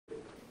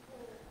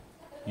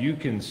You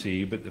can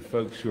see, but the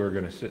folks who are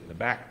going to sit in the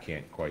back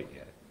can't quite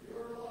yet.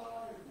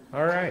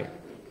 All right.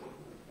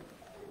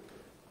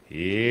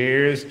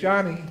 Here's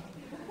Johnny.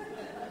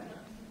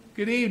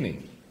 Good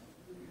evening.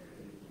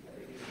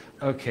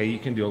 Okay, you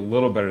can do a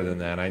little better than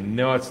that. I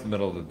know it's the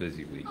middle of a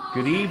busy week.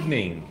 Good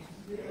evening.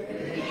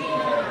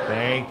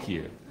 Thank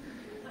you.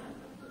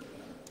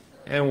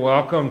 And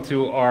welcome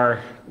to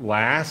our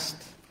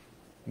last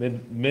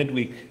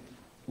midweek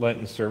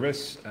Lenten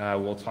service.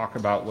 We'll talk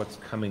about what's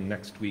coming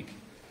next week,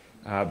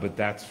 but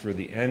that's for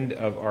the end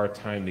of our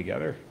time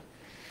together.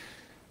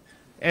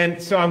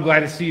 And so I'm glad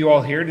to see you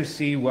all here to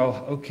see,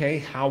 well, okay,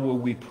 how will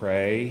we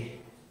pray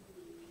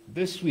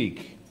this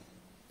week?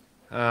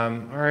 All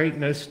right,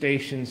 no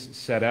stations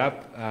set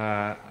up.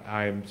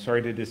 I'm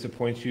sorry to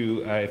disappoint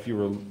you if you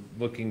were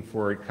looking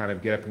for kind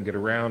of get up and get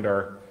around.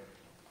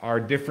 Our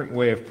different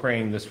way of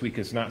praying this week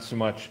is not so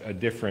much a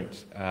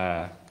different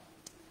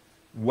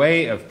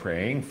way of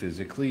praying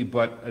physically,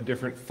 but a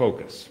different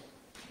focus.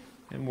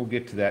 And we'll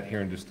get to that here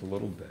in just a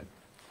little bit.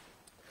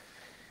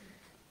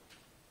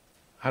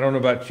 I don't know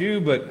about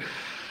you, but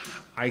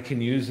I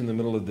can use in the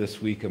middle of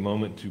this week a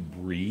moment to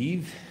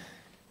breathe,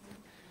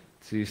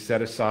 to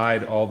set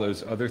aside all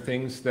those other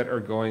things that are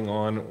going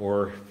on,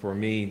 or for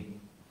me,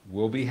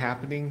 will be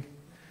happening,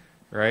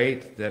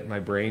 right, that my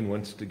brain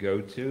wants to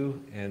go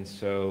to. And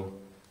so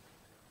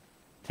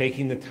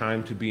taking the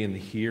time to be in the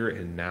here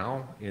and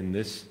now, in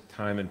this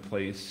time and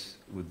place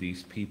with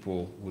these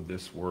people, with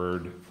this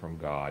word from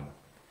God.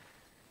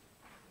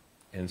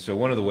 And so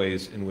one of the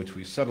ways in which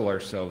we settle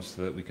ourselves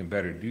so that we can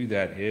better do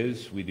that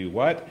is we do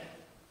what?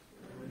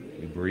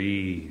 We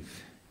breathe.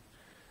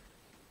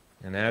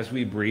 And as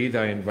we breathe,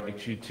 I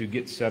invite you to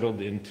get settled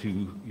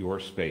into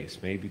your space.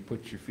 Maybe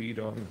put your feet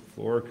on the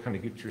floor, kind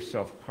of get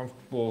yourself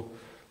comfortable.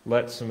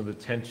 Let some of the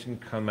tension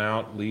come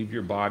out. Leave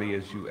your body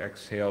as you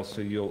exhale.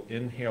 So you'll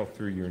inhale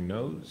through your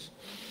nose.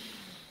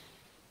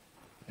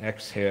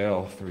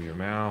 Exhale through your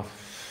mouth.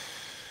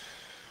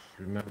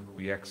 Remember,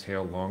 we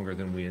exhale longer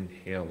than we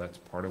inhale. That's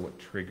part of what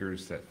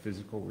triggers that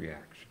physical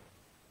reaction.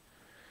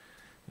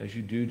 As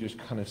you do, just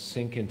kind of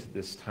sink into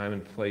this time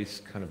and place,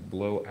 kind of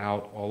blow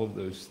out all of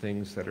those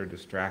things that are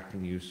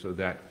distracting you so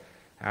that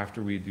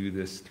after we do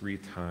this 3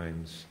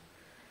 times,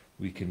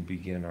 we can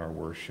begin our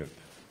worship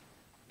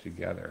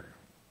together.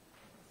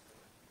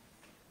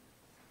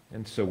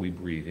 And so we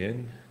breathe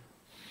in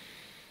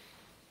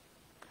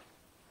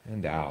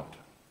and out.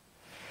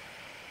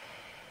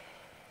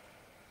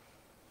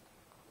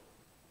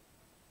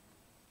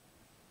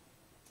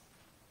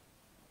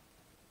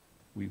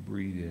 We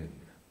breathe in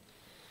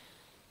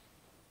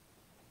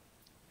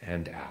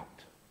and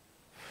out.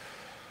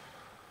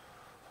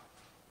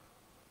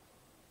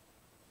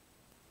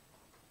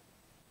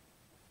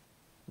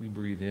 We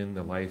breathe in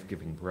the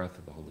life-giving breath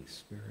of the Holy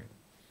Spirit.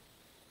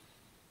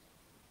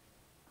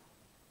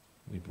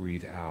 We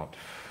breathe out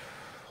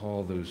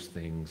all those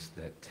things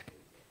that take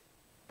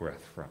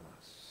breath from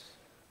us.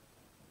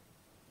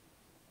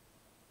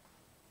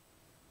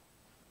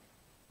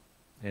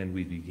 And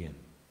we begin.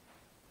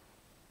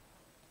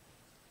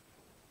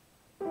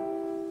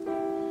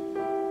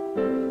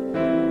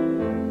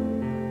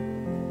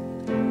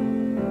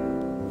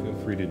 Feel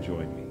free to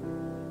join me.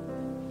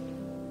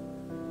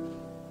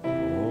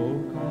 Oh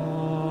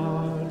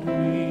God,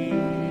 we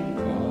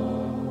come.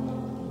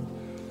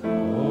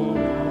 Oh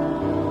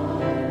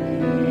God,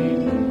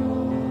 we come.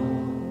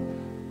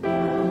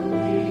 From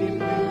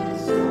deep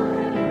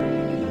inside we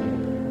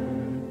yearn.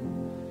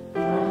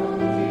 From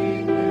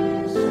deep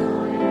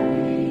inside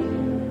we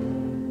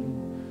yearn.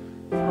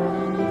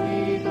 From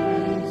deep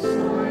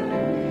inside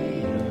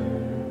we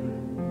yearn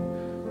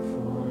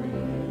for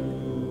you.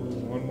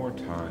 One more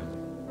time.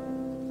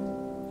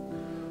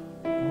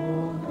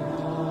 Oh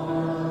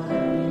God,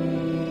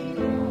 we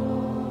come.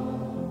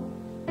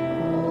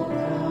 Oh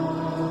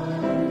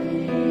God,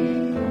 we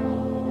come.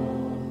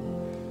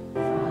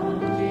 From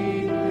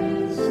deep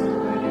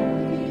inside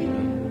we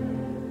yearn.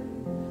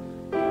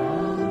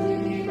 From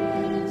deep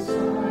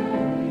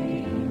inside we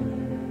yearn.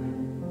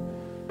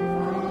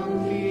 From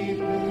deep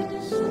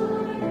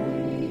inside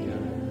we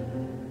yearn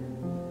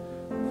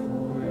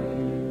for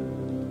you.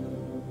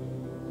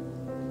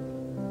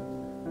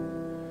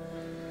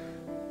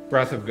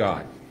 Breath of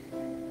God,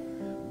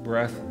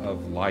 breath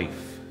of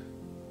life.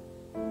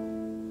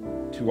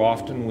 Too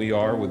often we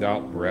are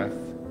without breath,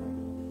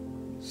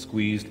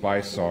 squeezed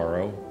by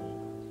sorrow,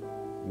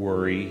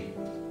 worry,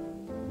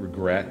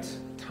 regret,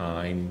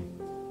 time.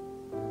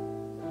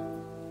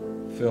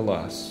 Fill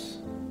us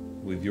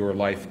with your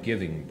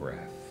life-giving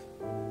breath.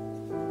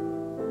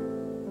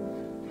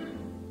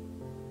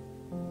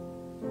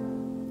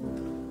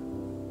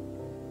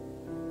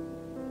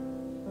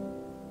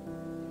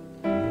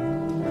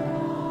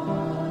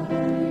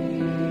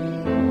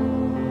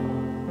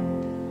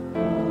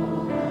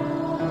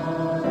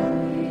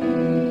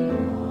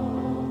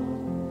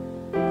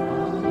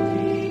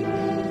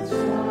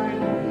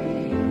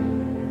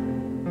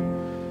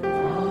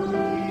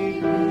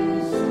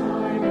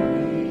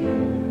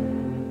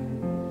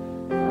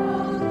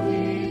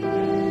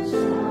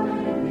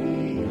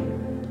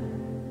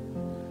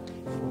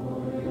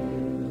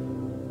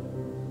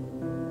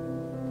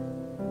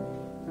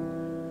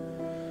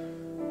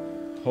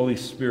 Holy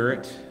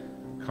Spirit,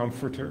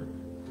 Comforter,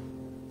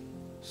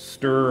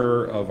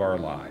 Stirrer of our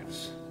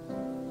lives,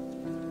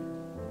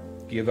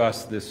 give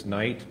us this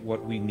night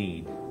what we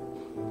need: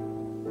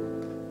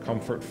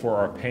 comfort for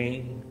our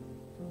pain,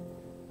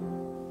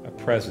 a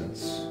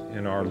presence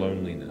in our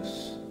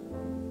loneliness,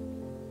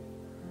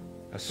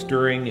 a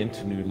stirring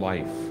into new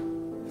life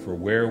for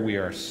where we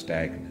are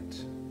stagnant.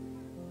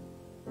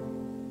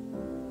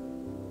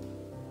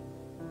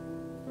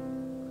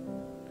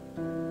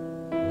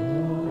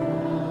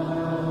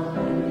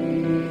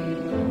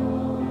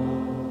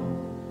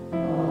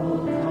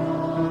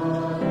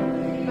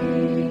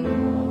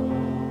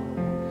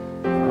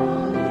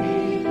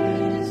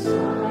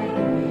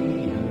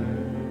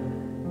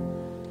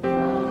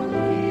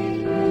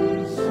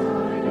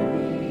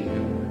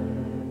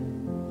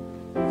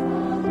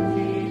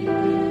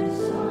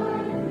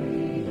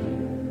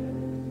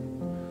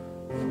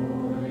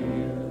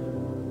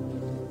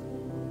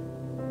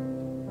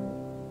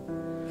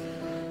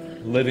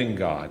 Living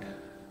God,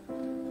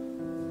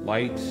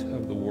 light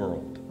of the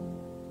world,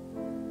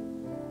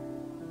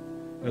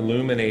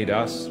 illuminate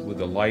us with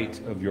the light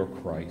of your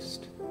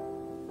Christ.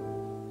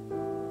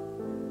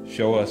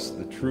 Show us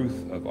the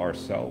truth of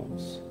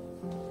ourselves.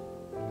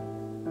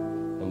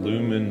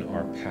 Illumine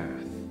our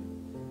path.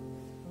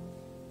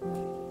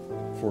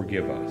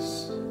 Forgive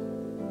us.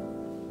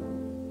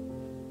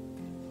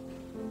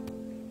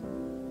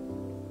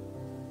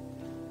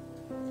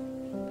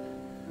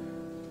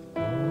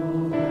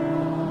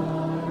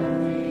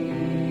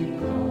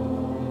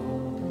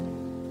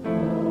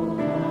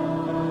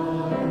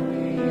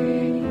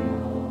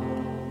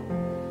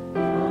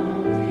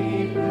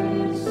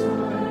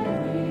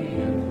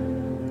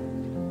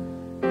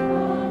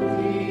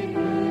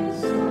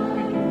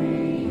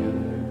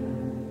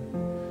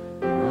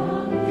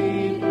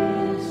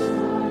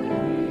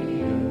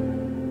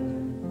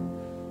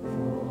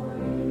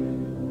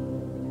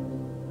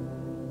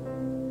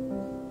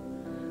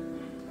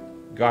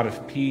 God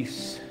of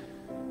peace,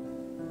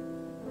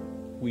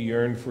 we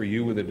yearn for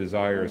you with a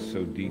desire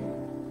so deep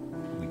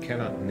we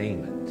cannot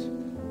name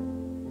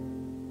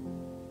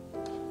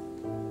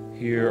it.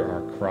 Hear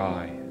our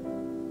cry.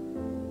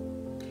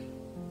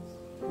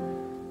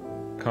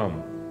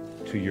 Come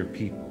to your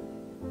people.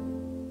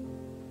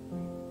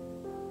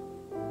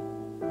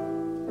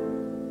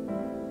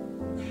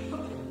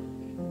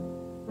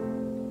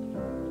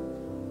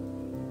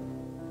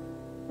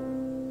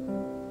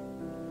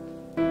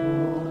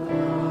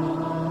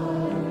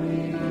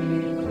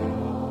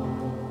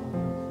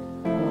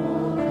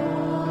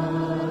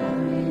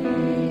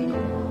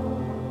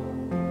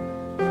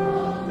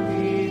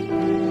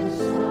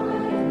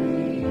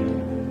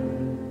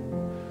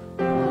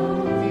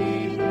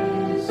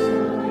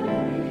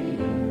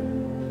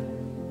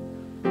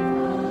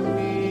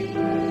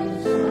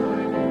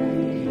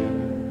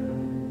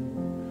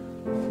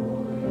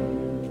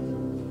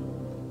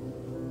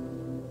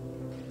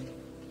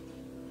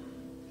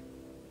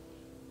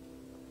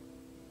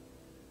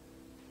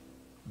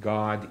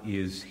 God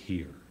is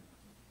here.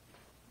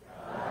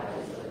 God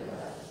is with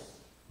us.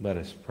 Let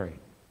us pray.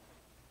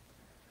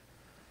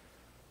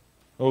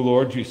 O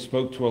Lord, you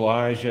spoke to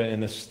Elijah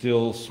in a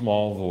still,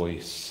 small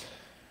voice.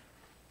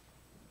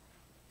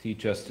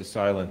 Teach us to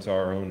silence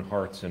our own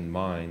hearts and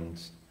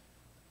minds,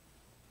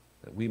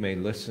 that we may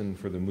listen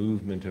for the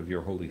movement of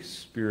your Holy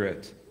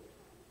Spirit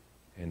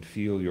and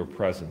feel your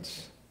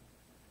presence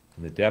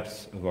in the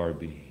depths of our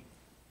being.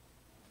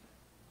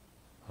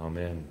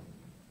 Amen.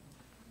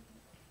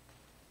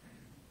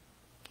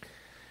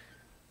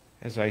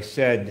 As I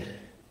said,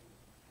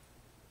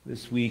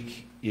 this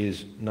week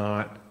is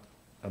not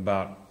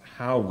about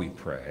how we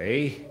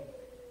pray,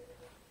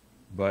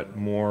 but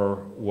more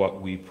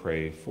what we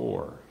pray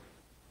for.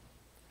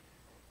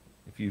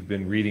 If you've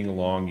been reading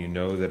along, you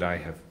know that I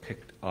have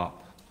picked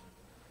up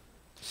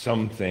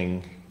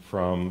something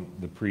from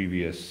the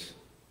previous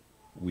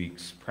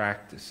week's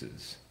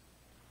practices.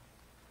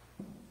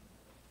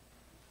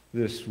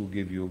 This will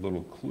give you a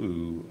little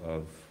clue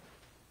of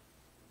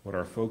what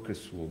our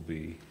focus will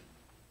be.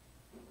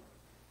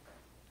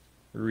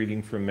 We're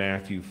reading from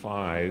Matthew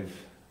 5,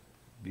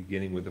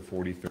 beginning with the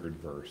 43rd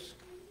verse.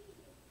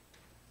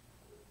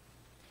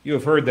 You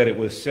have heard that it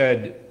was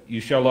said,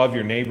 you shall love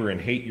your neighbor and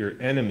hate your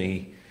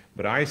enemy,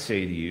 but I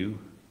say to you,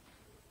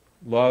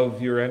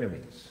 love your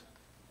enemies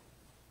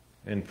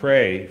and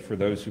pray for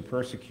those who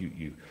persecute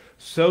you,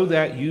 so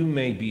that you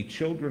may be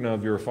children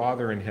of your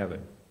Father in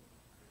heaven.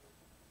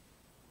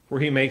 For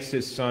he makes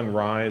his sun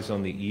rise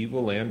on the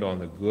evil and on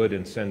the good,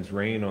 and sends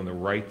rain on the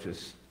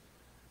righteous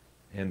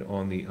and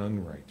on the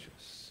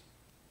unrighteous.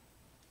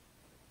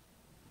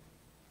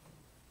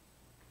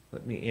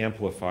 Let me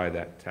amplify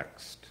that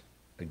text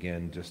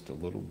again just a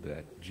little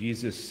bit.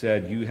 Jesus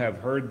said, you have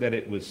heard that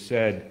it was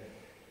said,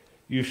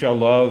 you shall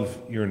love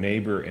your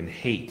neighbor and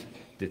hate,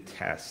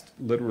 detest,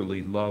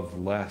 literally love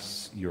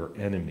less your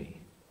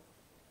enemy,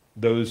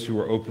 those who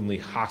are openly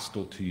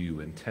hostile to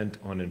you, intent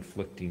on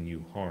inflicting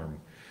you harm.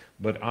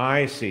 But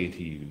I say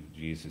to you,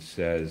 Jesus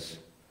says,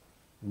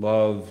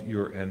 love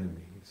your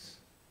enemies.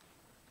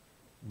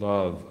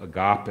 Love,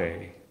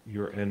 agape,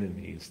 your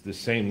enemies, the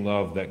same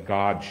love that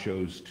God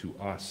shows to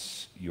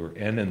us, your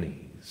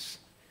enemies.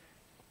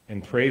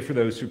 And pray for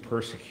those who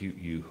persecute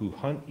you, who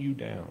hunt you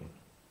down.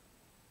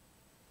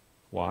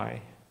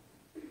 Why?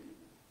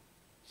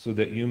 So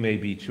that you may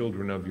be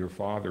children of your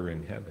Father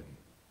in heaven.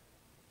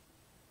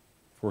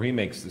 For he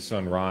makes the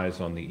sun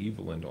rise on the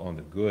evil and on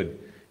the good,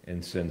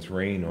 and sends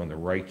rain on the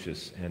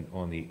righteous and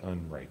on the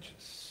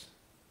unrighteous.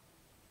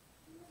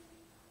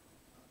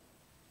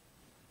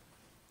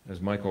 As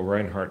Michael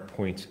Reinhardt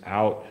points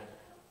out,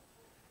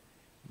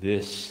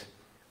 this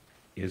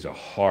is a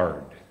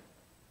hard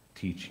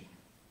teaching.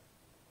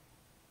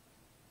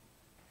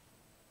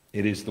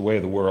 It is the way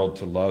of the world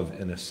to love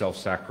in a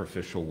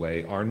self-sacrificial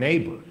way our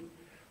neighbor,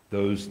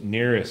 those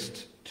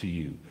nearest to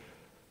you,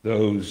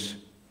 those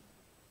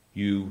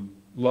you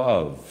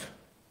love.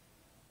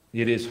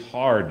 It is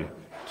hard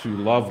to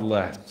love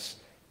less.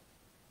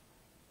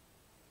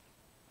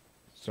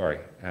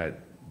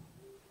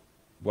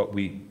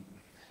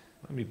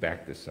 Let me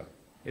back this up.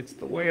 It's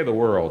the way of the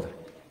world.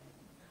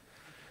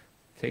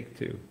 Take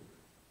two.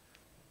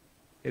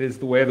 It is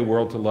the way of the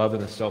world to love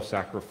in a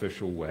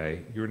self-sacrificial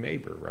way your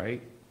neighbor,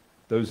 right?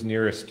 Those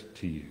nearest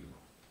to you.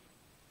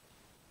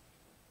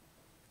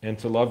 And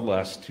to love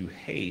less, to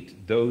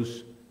hate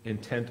those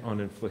intent on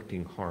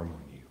inflicting harm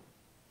on you.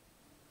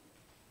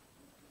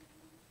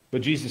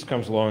 But Jesus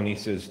comes along and he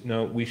says,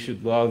 no, we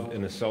should love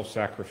in a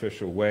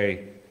self-sacrificial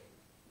way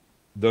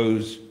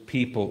those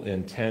people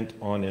intent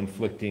on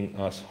inflicting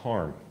us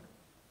harm.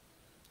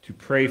 To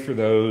pray for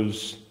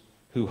those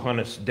who hunt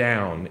us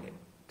down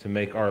to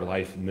make our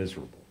life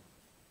miserable.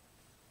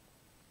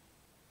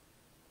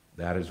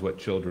 That is what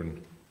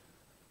children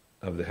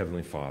of the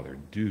Heavenly Father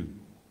do.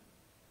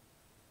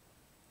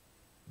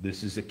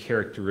 This is a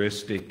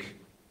characteristic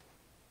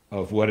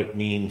of what it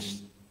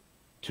means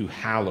to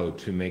hallow,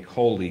 to make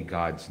holy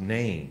God's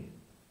name.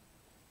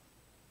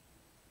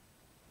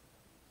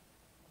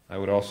 I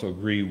would also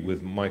agree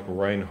with Michael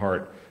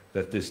Reinhardt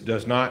that this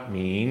does not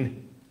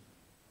mean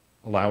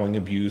allowing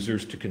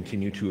abusers to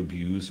continue to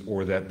abuse,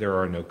 or that there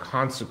are no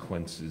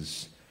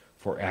consequences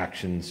for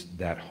actions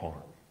that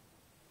harm.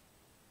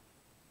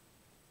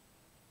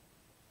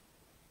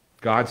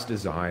 God's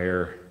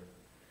desire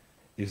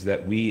is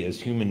that we as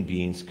human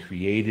beings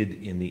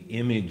created in the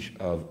image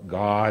of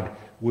God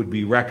would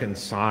be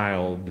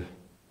reconciled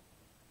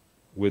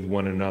with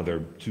one another,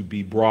 to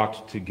be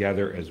brought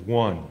together as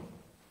one.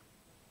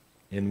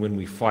 And when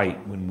we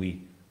fight, when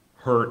we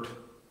hurt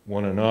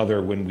one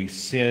another, when we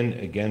sin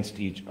against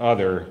each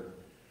other,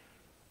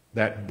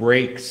 that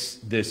breaks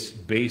this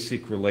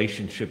basic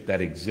relationship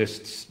that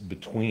exists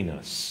between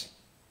us.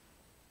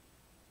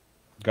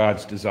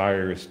 God's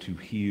desire is to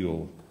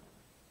heal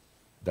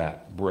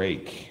that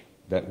break,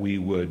 that we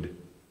would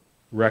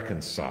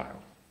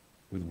reconcile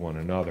with one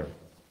another.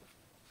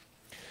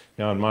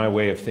 Now, in my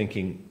way of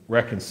thinking,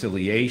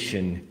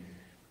 reconciliation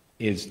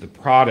is the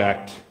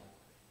product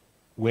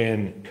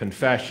when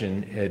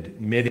confession,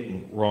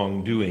 admitting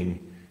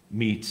wrongdoing,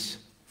 meets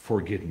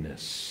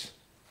forgiveness,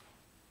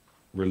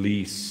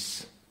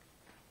 release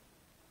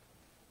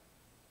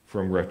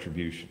from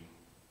retribution.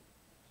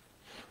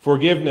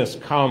 Forgiveness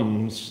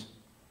comes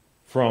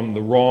from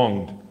the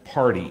wronged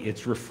party.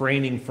 It's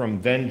refraining from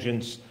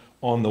vengeance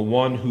on the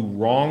one who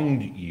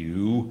wronged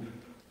you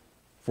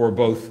for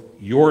both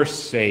your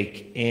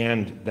sake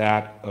and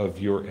that of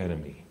your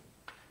enemy.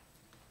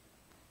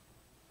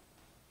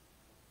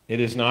 It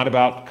is not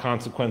about the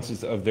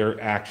consequences of their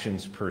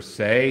actions per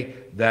se.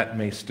 That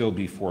may still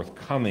be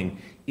forthcoming.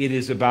 It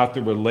is about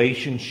the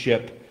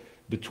relationship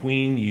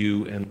between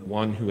you and the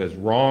one who has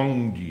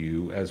wronged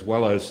you, as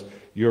well as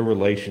your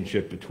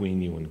relationship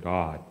between you and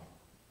God.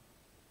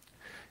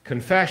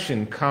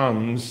 Confession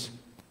comes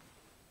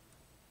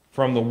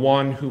from the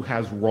one who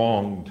has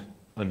wronged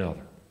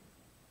another.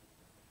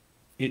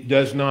 It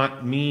does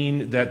not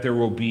mean that there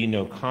will be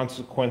no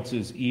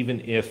consequences,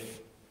 even if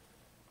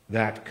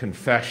that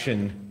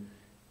confession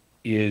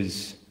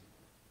is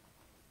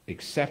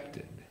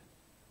accepted.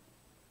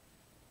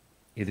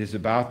 It is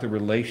about the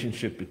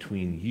relationship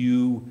between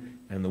you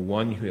and the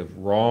one you have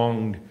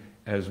wronged,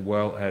 as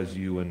well as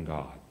you and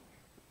God.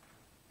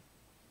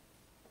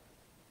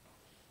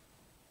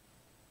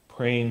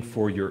 Praying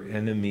for your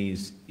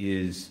enemies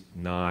is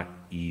not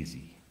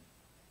easy.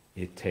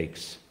 It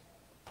takes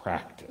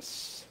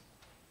practice.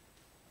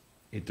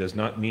 It does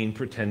not mean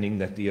pretending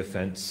that the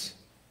offense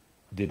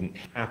didn't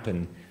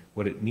happen.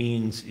 What it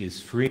means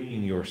is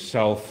freeing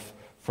yourself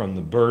from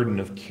the burden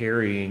of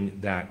carrying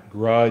that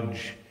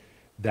grudge,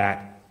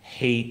 that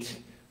hate,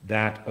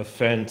 that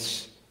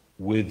offense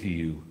with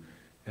you.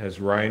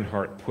 As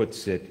Reinhardt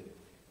puts it,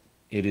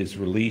 it is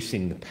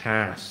releasing the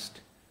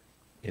past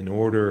in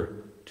order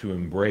to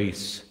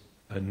embrace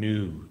a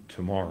new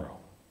tomorrow.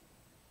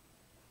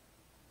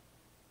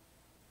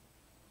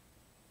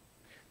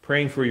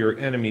 Praying for your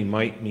enemy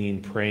might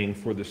mean praying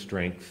for the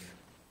strength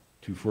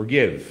to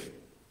forgive.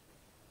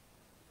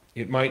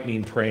 It might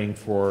mean praying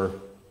for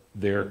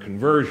their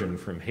conversion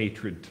from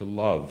hatred to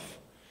love.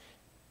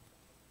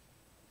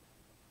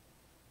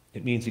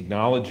 It means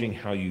acknowledging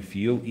how you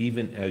feel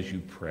even as you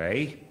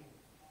pray,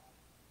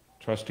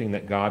 trusting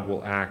that God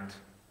will act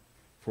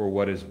for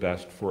what is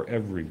best for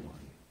everyone.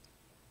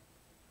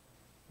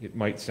 It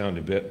might sound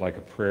a bit like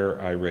a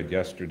prayer I read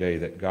yesterday,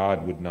 that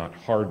God would not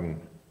harden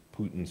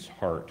Putin's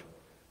heart,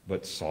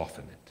 but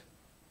soften it,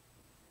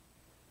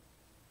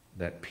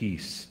 that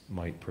peace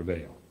might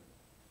prevail.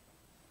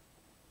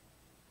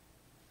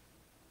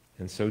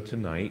 And so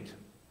tonight,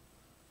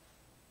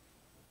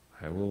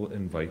 I will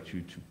invite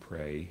you to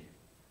pray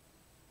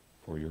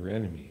for your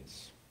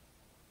enemies.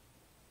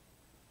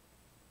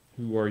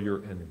 Who are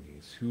your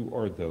enemies? Who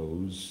are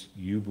those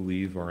you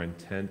believe are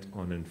intent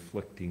on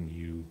inflicting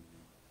you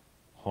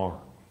harm?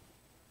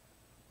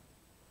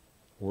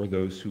 Or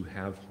those who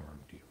have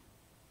harmed you?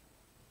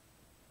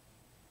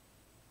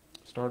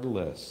 Start a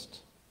list.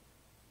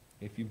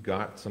 If you've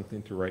got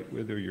something to write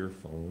with or your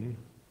phone,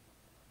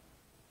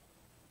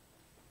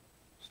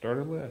 start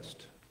a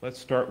list. Let's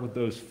start with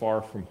those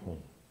far from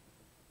home.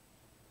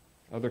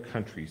 Other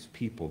countries,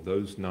 people,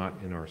 those not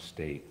in our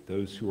state,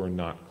 those who are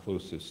not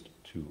closest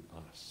to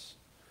us.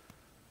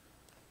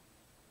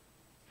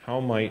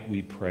 How might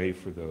we pray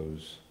for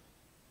those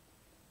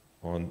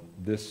on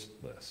this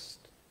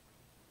list?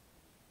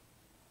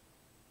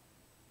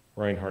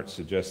 Reinhardt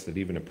suggests that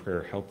even a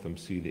prayer help them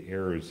see the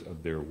errors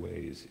of their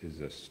ways is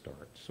a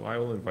start. So I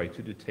will invite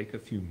you to take a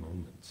few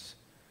moments.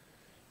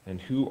 And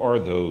who are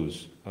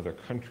those other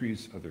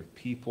countries, other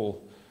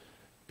people,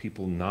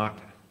 people not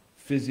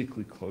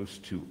physically close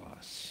to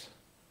us,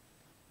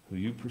 who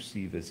you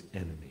perceive as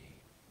enemy?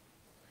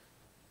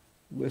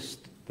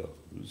 List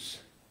those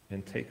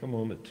and take a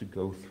moment to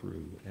go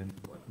through, and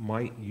what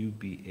might you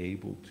be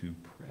able to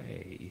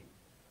pray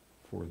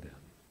for them?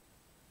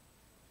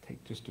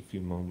 Take just a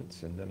few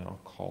moments and then I'll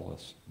call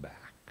us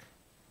back.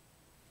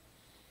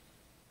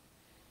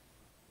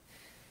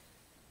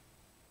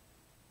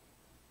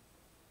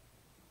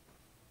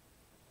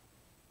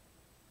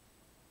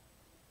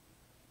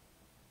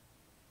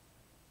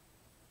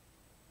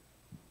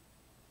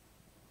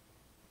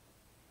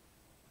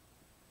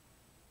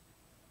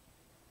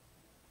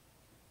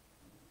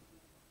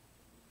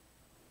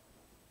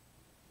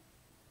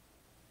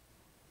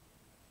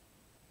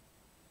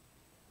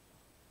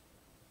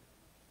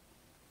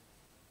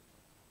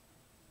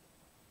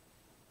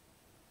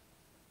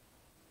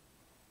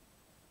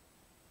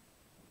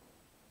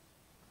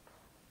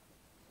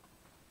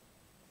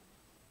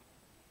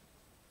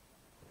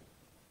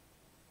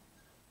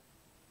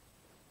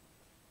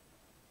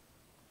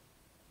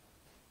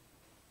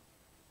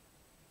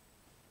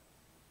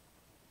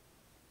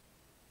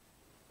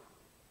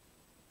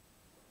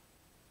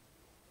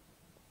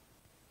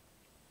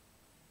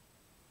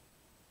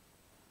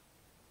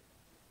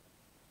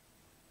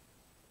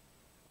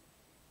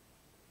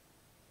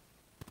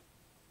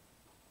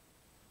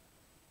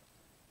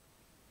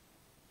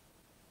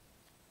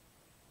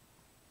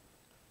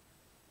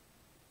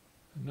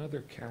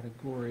 Another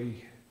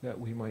category that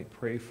we might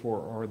pray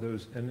for are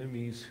those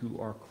enemies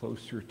who are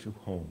closer to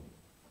home.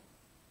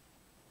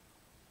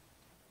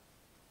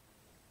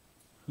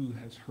 Who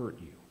has hurt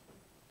you?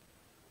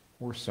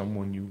 Or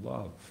someone you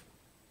love?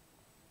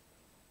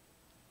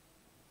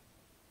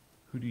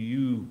 Who do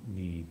you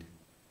need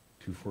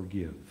to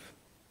forgive?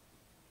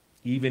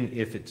 Even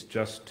if it's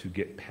just to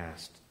get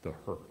past the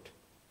hurt.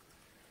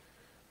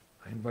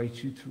 I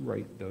invite you to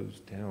write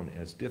those down,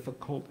 as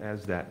difficult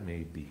as that may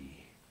be.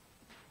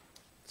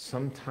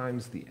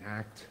 Sometimes the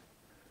act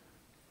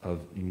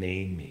of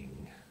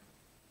naming,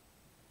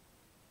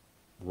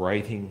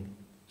 writing,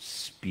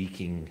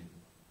 speaking,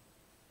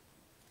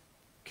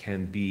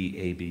 can be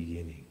a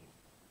beginning.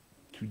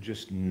 To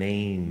just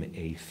name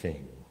a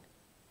thing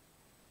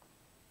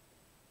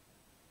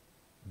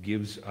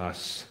gives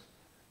us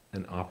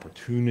an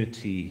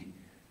opportunity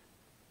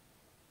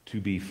to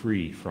be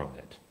free from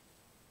it,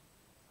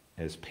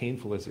 as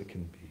painful as it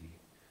can be.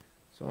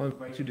 So I'll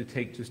invite you to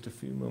take just a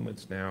few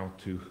moments now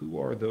to who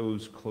are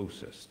those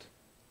closest,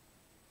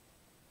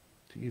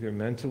 to either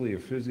mentally or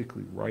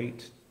physically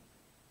write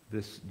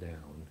this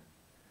down.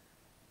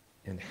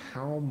 And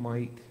how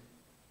might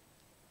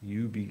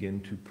you begin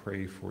to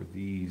pray for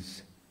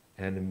these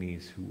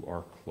enemies who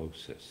are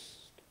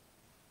closest?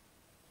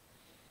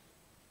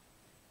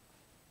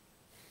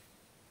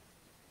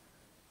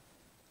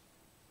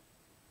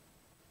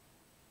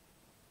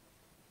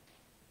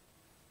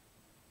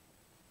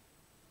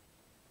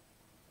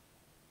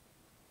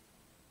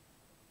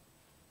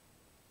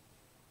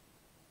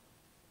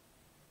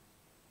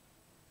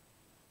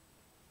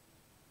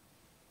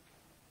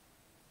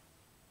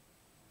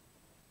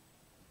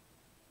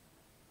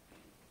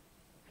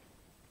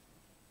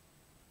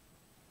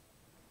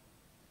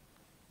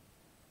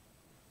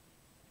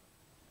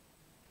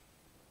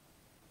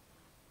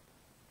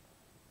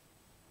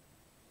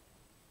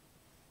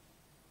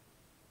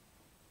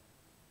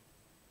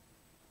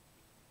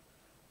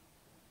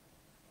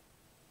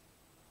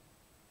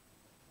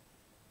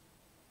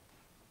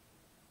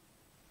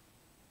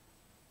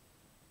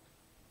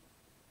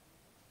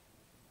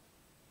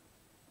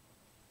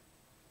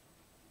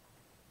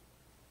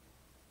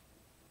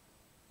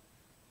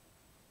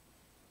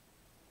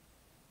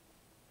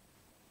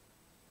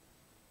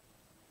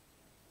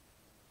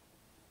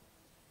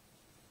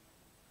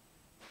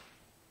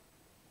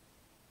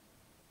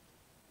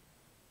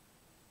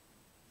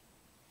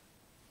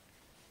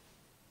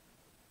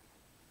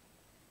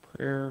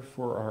 Prayer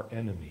for our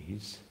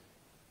enemies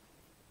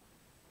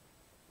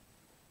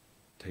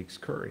takes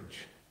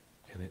courage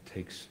and it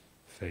takes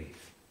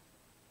faith.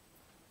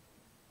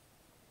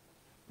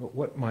 But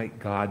what might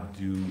God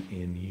do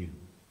in you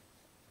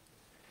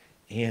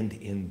and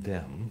in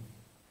them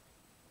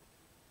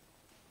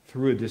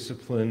through a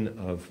discipline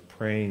of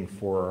praying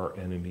for our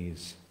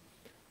enemies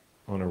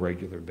on a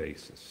regular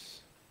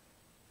basis?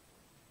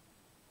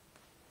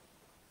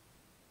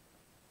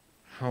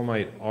 How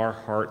might our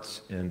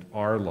hearts and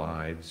our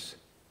lives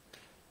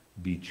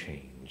be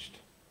changed?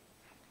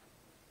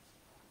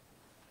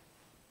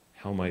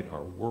 How might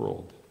our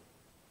world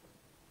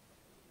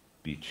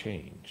be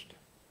changed?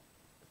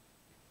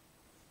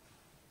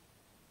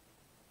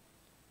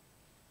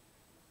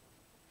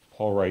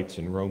 Paul writes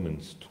in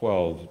Romans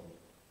 12,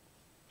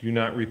 "Do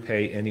not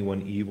repay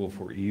anyone evil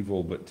for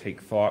evil, but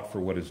take thought for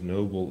what is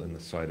noble in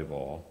the sight of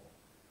all.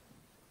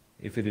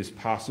 If it is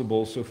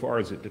possible, so far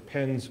as it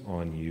depends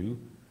on you,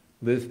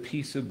 live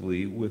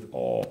peaceably with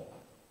all.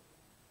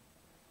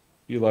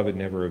 Beloved,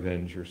 never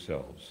avenge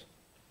yourselves,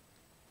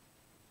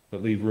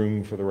 but leave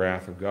room for the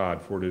wrath of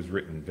God, for it is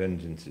written,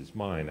 'Vengeance is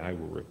mine, I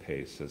will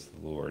repay,' says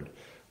the Lord."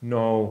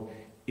 No,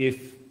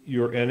 if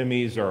your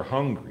enemies are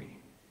hungry,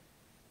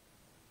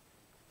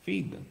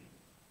 feed them.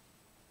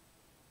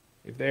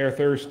 If they are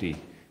thirsty,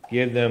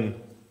 give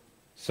them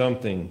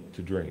something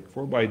to drink,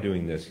 for by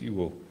doing this you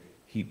will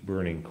heap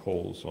burning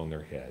coals on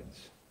their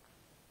heads.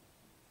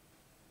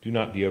 Do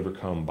not be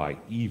overcome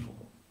by evil,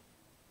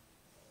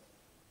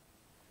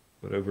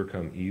 but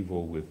overcome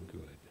evil with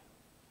good.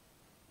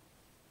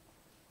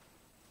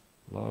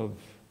 Love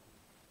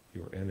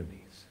your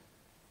enemies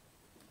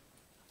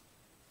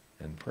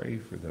and pray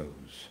for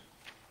those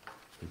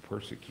who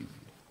persecute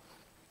you.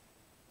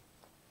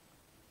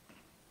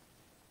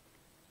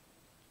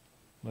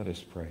 Let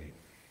us pray.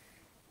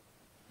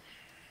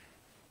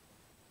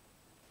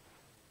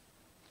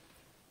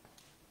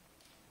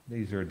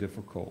 These are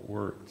difficult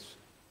words,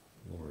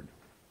 Lord.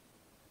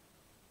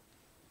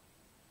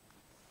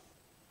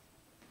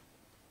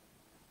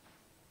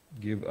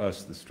 Give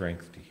us the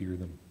strength to hear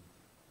them,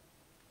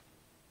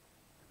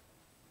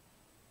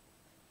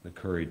 the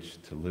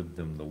courage to live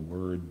them, the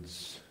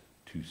words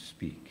to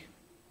speak.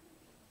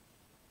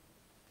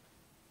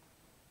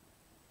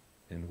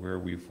 And where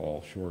we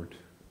fall short,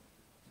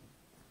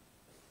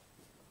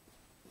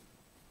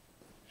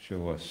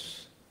 show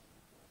us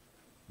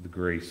the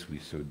grace we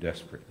so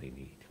desperately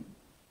need.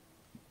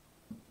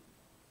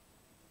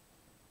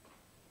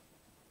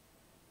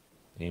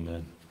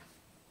 Amen.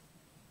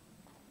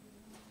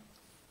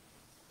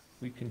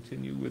 We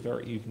continue with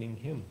our evening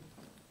hymn.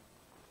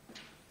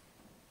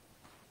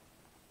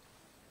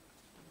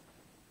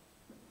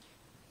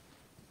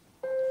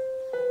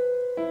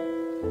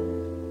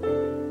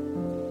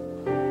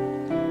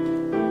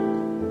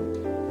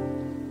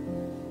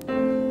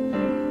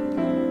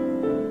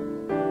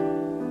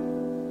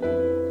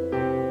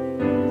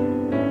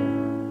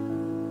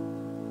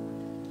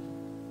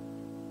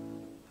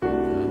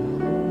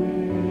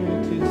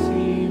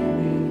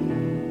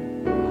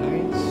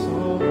 Lights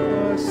of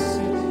the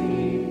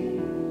city,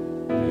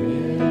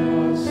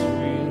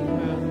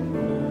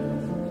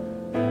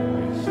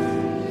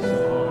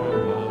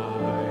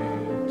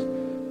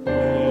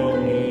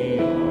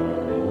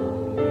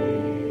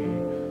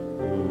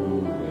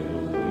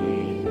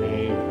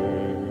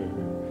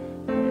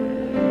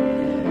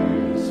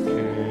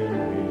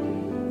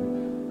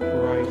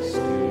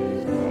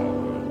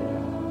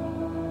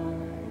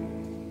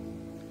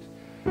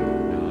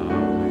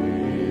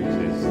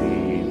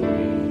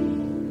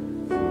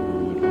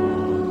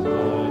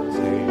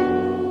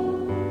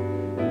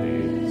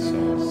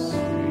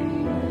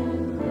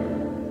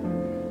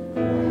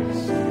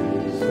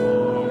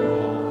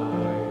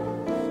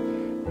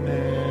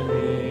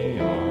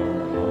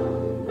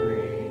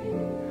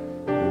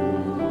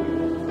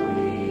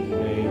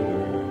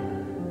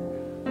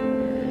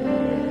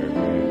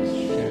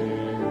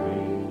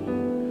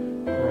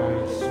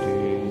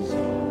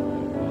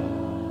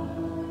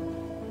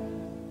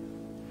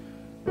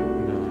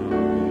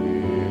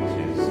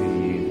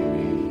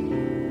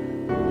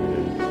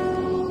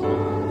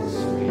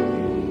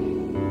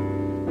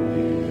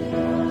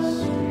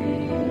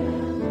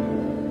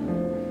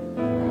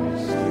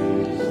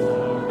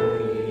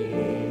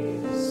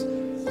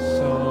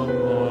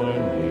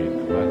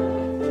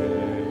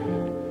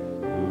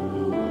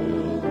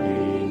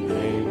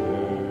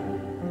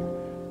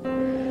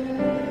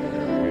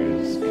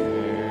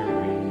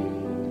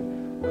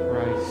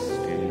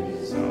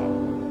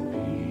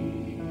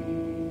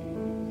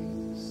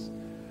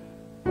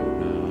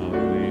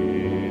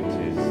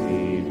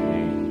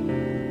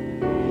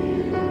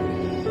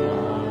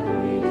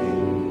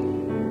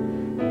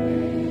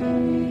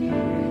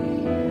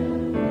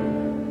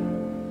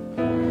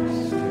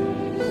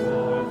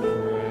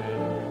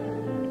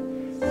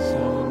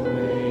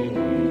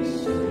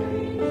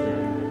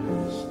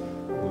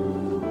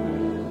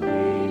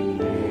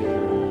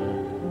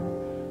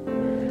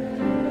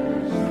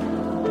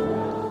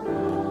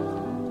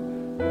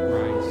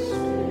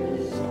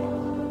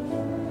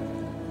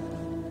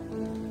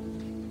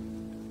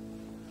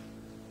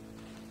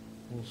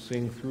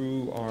 sing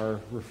through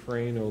our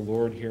refrain, O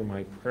Lord, hear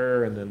my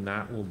prayer, and then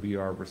that will be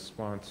our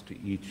response to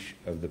each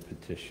of the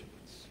petitions.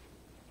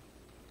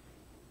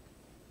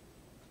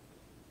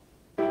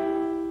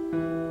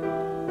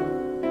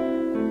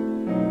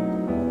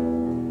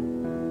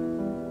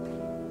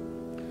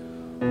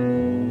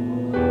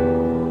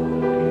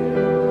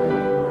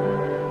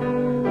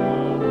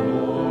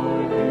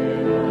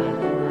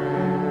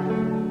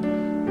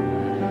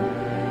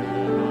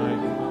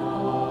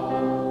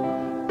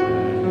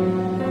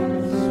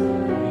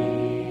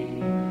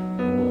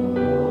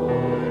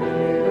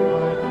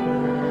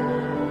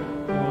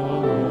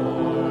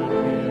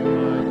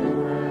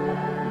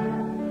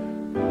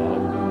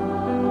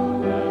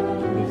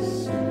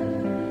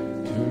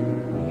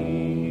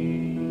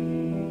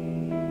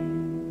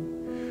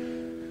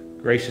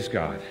 Gracious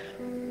God,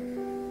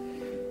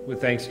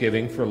 with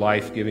thanksgiving for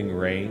life-giving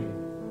rain,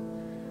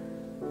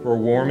 for a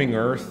warming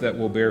earth that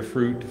will bear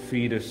fruit to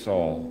feed us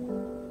all,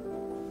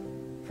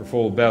 for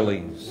full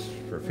bellies,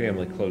 for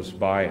family close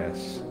by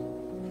us,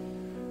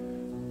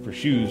 for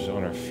shoes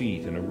on our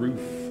feet and a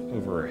roof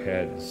over our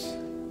heads,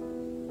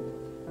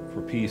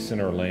 for peace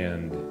in our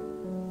land,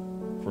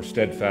 for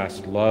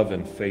steadfast love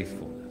and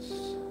faithfulness,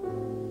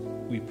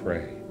 we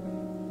pray.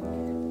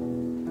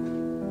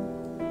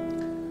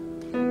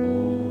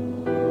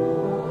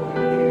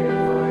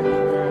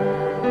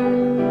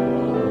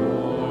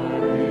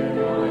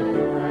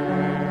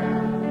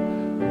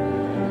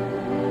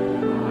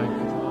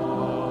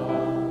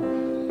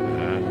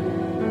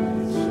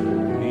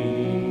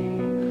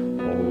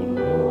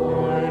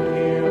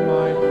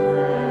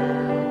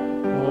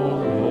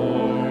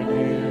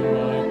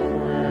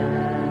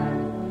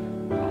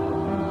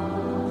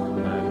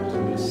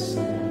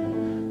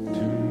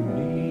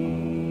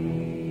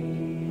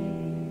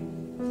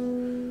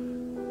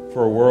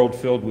 For a world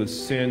filled with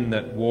sin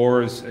that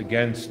wars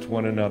against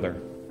one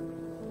another,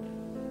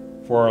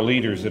 for our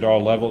leaders at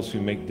all levels who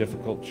make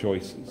difficult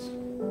choices,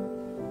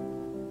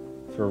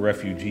 for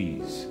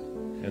refugees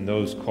and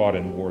those caught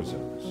in war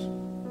zones,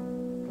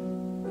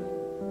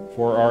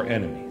 for our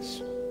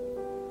enemies,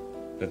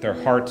 that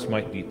their hearts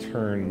might be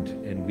turned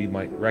and we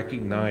might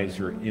recognize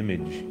your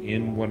image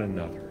in one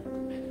another,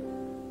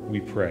 we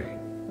pray.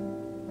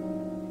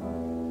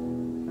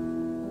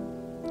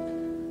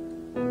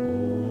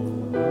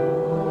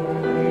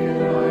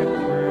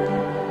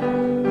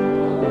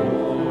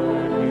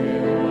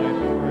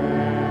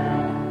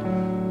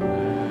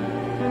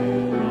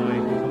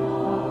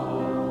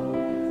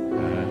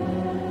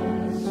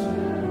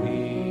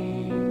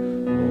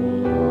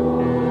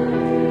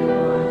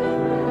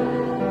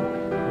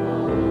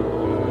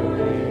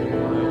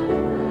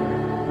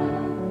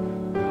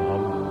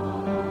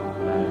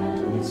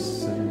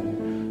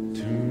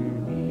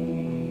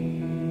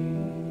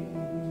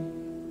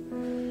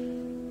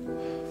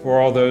 For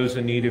all those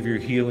in need of your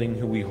healing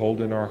who we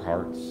hold in our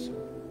hearts,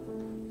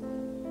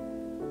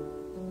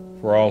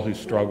 for all who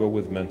struggle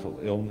with mental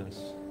illness,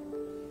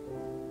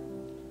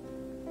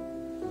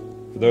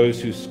 for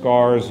those whose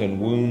scars and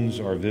wounds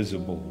are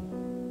visible,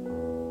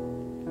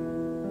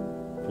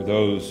 for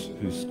those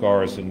whose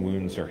scars and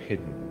wounds are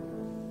hidden,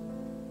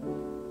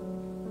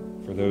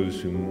 for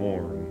those who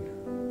mourn,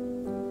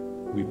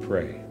 we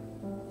pray.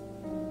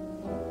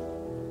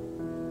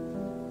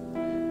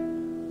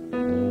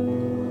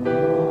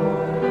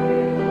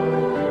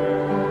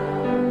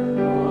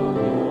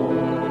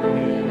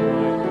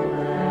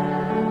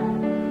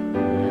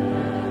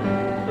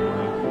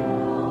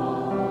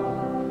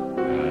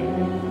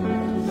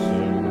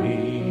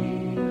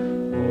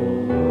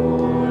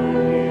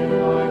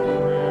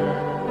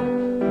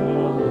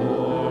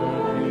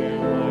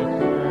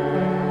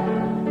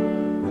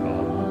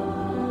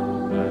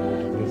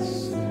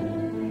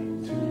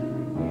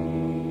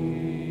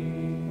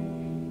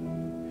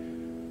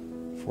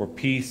 For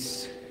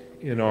peace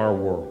in our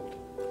world,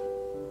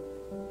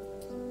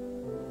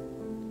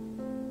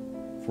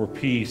 for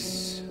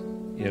peace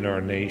in our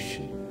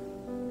nation,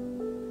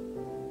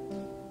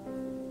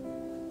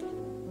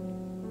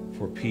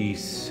 for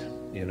peace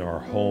in our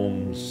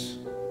homes,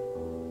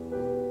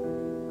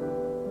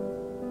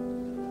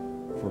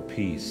 for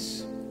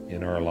peace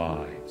in our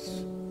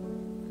lives,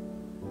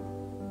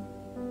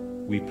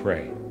 we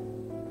pray.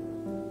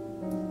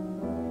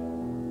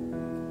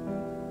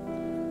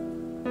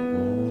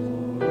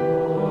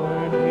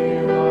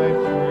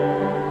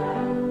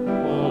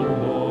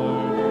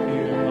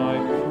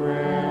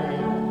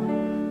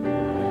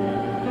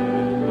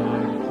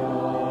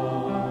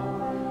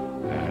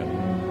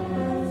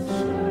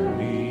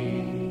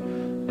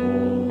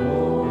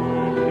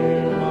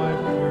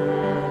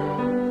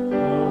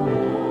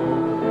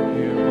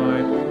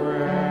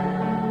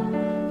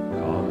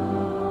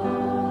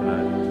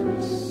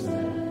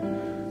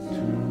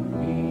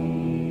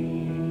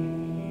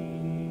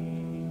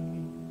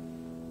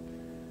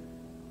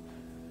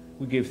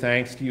 We give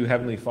thanks to you,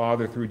 Heavenly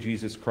Father, through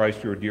Jesus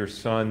Christ, your dear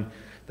Son,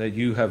 that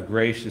you have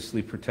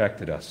graciously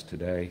protected us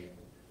today.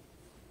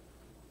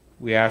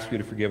 We ask you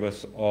to forgive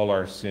us all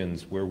our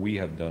sins where we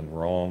have done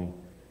wrong,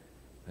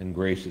 and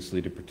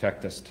graciously to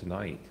protect us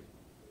tonight.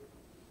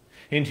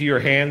 Into your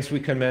hands we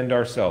commend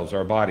ourselves,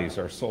 our bodies,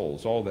 our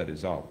souls, all that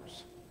is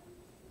ours.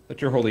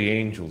 Let your holy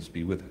angels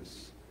be with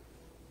us,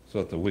 so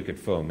that the wicked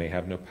foe may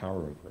have no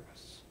power over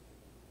us.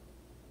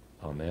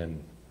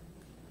 Amen.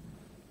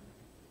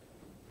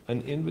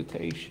 An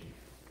invitation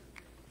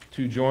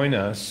to join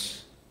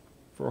us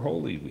for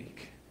Holy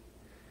Week.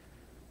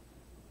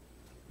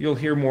 You'll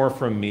hear more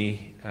from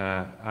me.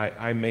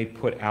 I may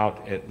put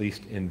out, at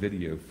least in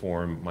video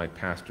form, my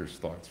pastor's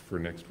thoughts for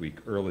next week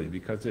early,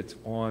 because it's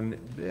on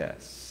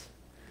this.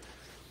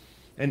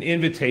 An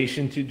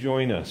invitation to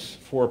join us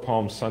for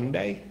Palm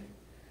Sunday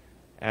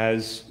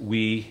as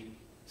we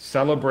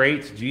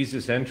celebrate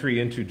Jesus' entry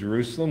into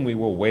Jerusalem. We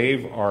will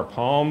wave our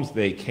palms.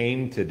 They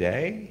came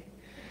today.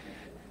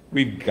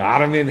 We've got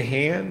them in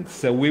hand,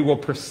 so we will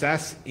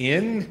process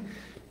in.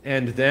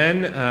 And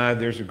then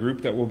there's a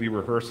group that will be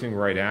rehearsing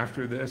right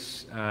after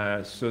this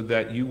so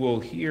that you will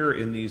hear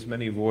in these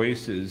many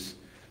voices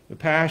the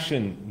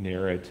Passion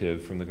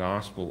narrative from the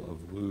Gospel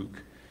of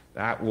Luke.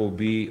 That will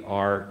be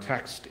our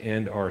text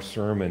and our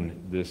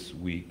sermon this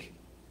week.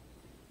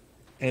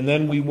 And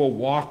then we will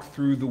walk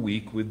through the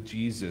week with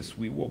Jesus.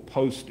 We will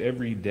post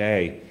every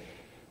day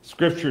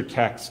scripture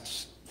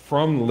texts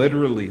from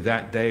literally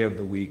that day of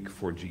the week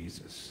for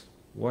Jesus,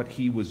 what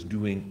he was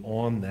doing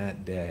on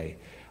that day.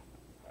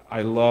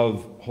 I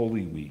love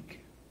Holy Week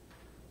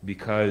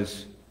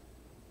because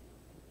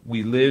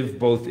we live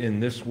both in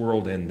this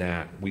world and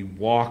that. We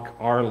walk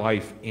our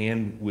life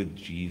and with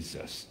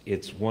Jesus.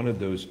 It's one of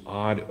those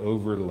odd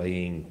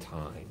overlaying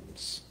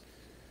times.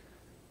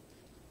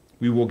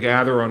 We will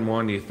gather on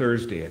Maundy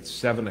Thursday at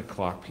 7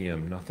 o'clock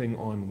p.m. Nothing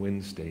on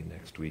Wednesday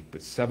next week,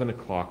 but 7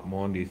 o'clock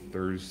Maundy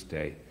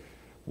Thursday.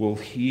 We'll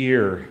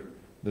hear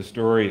the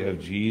story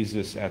of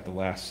Jesus at the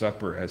Last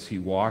Supper as he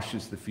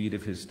washes the feet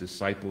of his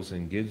disciples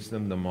and gives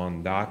them the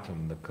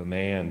mandatum, the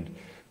command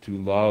to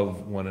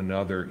love one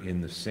another in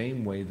the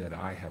same way that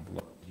I have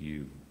loved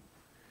you.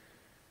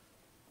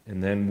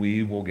 And then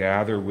we will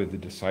gather with the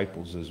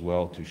disciples as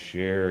well to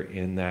share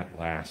in that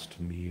last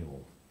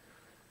meal.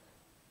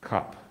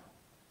 Cup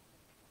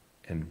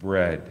and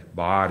bread,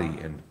 body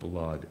and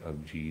blood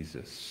of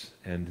Jesus.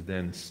 And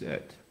then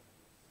sit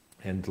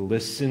and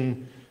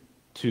listen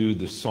to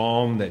the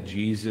psalm that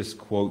Jesus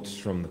quotes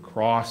from the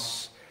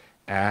cross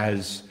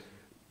as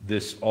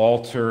this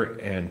altar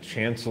and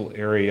chancel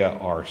area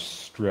are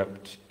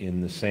stripped in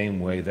the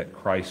same way that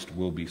Christ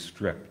will be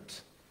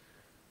stripped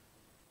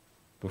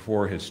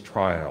before his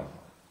trial,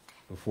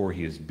 before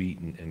he is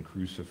beaten and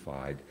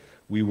crucified.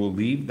 We will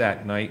leave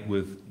that night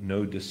with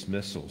no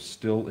dismissal,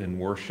 still in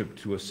worship,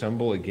 to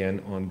assemble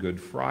again on Good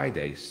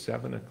Friday,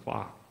 7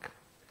 o'clock,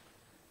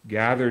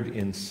 gathered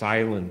in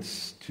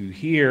silence to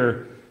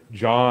hear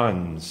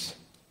John's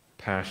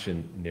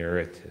Passion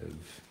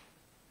narrative,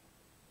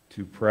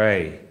 to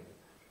pray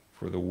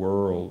for the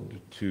world,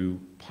 to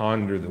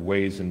ponder the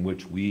ways in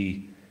which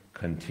we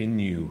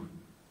continue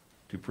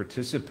to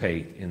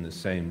participate in the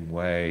same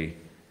way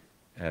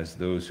as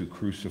those who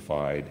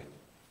crucified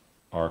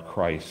our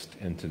Christ,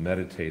 and to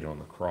meditate on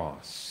the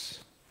cross.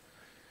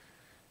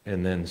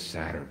 And then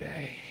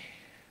Saturday,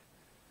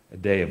 a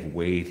day of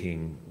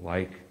waiting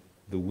like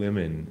the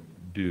women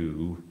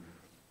do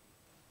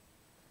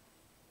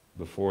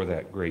before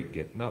that great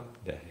getting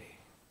up day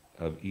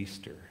of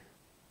Easter,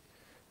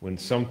 when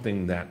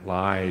something that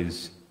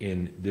lies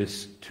in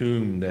this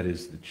tomb that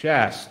is the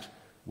chest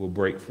will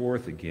break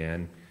forth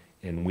again,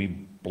 and we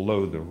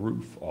blow the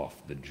roof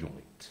off the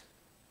joint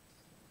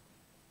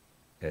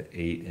at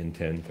 8 and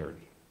 10:30.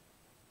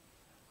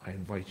 I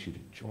invite you to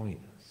join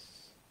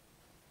us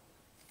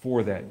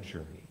for that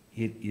journey.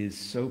 It is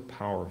so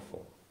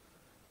powerful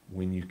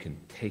when you can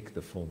take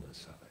the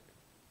fullness of it.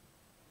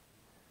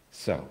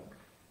 So,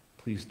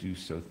 please do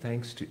so.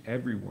 Thanks to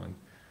everyone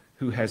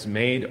who has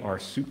made our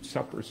soup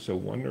supper so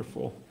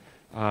wonderful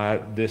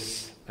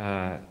this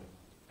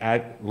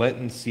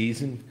Lenten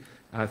season.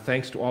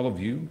 Thanks to all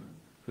of you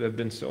who have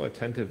been so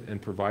attentive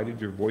and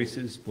provided your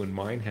voices when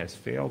mine has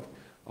failed.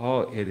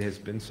 Oh, it has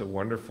been so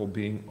wonderful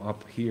being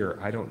up here.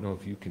 I don't know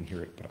if you can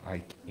hear it, but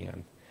I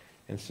can.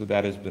 And so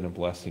that has been a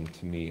blessing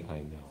to me, I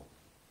know.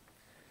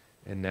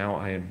 And now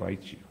I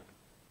invite you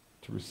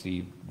to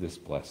receive this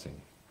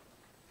blessing.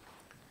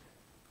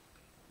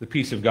 The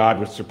peace of God,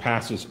 which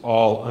surpasses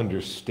all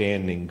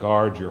understanding,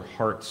 guard your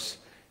hearts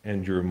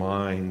and your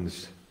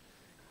minds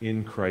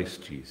in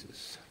Christ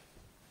Jesus.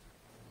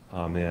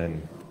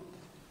 Amen.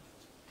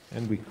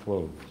 And we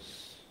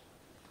close.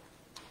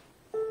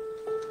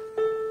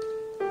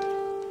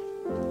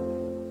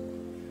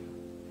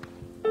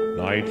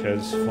 Night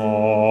has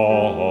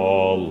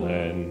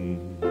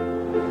fallen.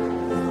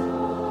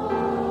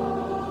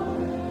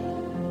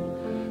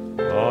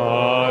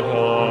 God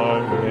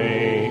our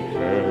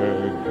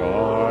Maker,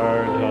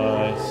 guard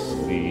us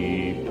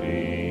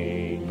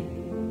sleeping.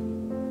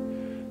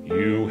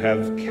 You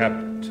have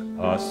kept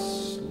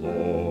us,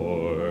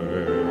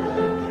 Lord.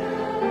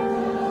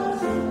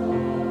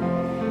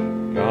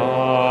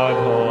 God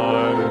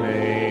our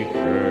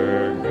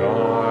Maker,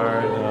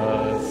 guard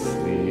us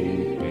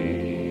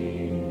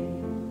sleeping.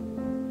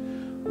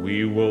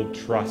 We will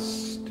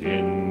trust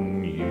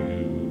in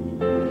you.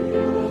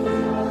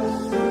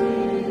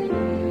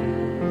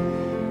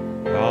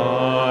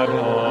 God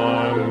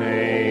our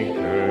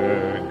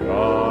Maker,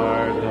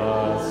 guard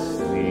us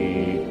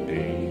sleeping.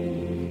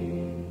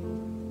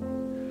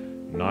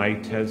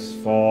 Night has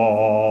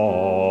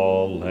fallen.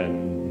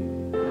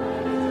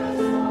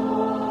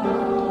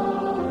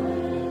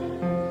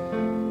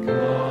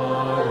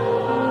 God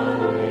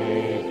our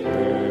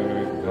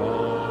Maker,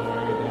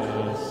 guard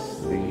us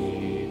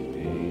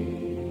sleeping.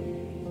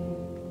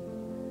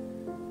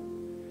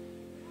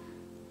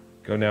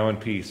 Go now in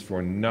peace,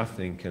 for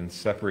nothing can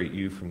separate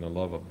you from the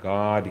love of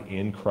God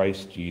in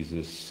Christ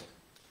Jesus.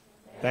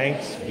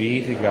 Thanks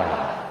be to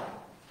God.